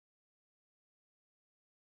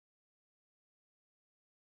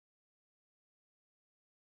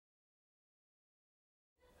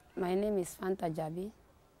My name is Fanta Jabbi.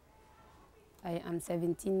 I am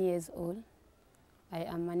 17 years old. I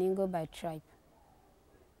am Maningo by tribe.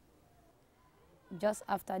 Just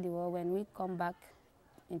after the war, when we come back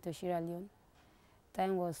into Sierra Leone,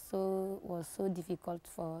 time was so difficult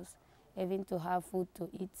for us. Even to have food to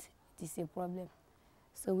eat, it is a problem.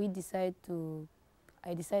 So I decided to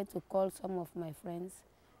call some of my friends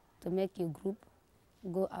to make a group,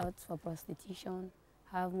 go out for prostitution,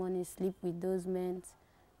 have money, sleep with those men.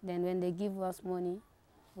 Then when they give us money,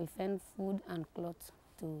 we find food and clothes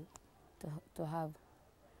to have.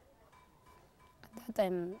 At that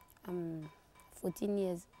time, I'm 13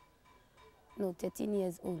 years old. 13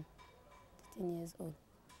 years old when we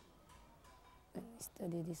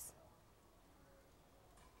study this.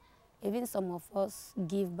 Even some of us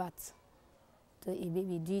give birth to a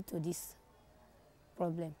baby due to this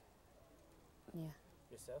problem. Yeah.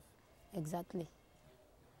 Yourself? Exactly.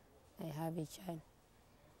 I have a child,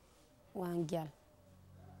 one girl.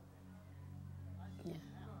 Yeah.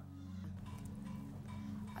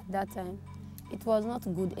 At that time, it was not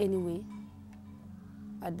good anyway.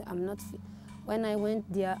 When I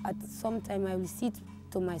went there, at some time I will sit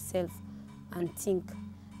to myself and think,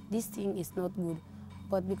 this thing is not good.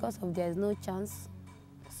 But because of there is no chance,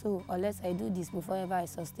 so unless I do this before ever I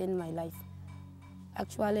sustain my life.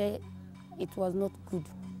 Actually, it was not good.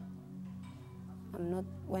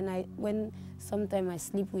 When sometimes I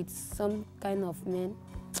sleep with some kind of men,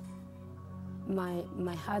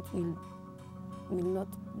 my heart will not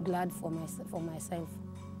glad for myself.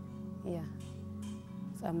 Yeah.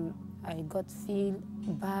 So I feel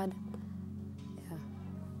bad. Yeah.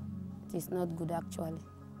 It is not good actually.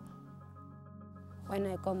 When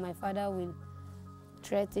I come, my father will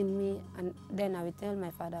threaten me, and then I will tell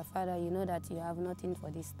my father, Father, you know that you have nothing for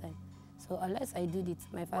this time. So unless I do this,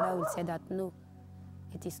 my father will say that no,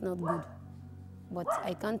 it is not good. But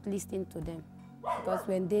I can't listen to them, because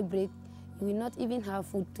when they break, you will not even have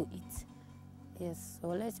food to eat. Yes,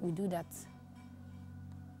 so unless we do that,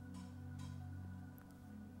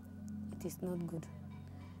 it is not good.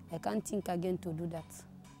 I can't think again to do that.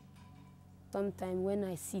 Sometimes when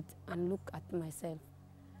I sit and look at myself,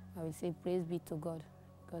 I will say, praise be to God,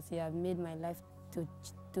 because He has made my life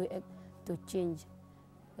to change,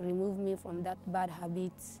 remove me from that bad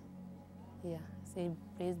habits. Yeah, say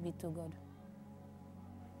praise be to God.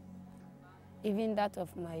 Even that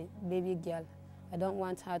of my baby girl, I don't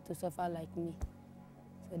want her to suffer like me.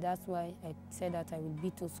 So that's why I said that I will be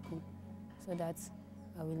to school, so that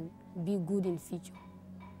I will be good in future.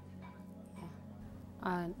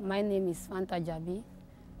 My name is Fanta Jabbi.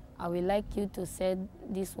 I would like you to say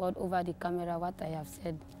this word over the camera, what I have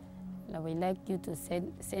said. I would like you to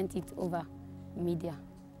send it over media.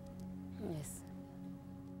 Yes.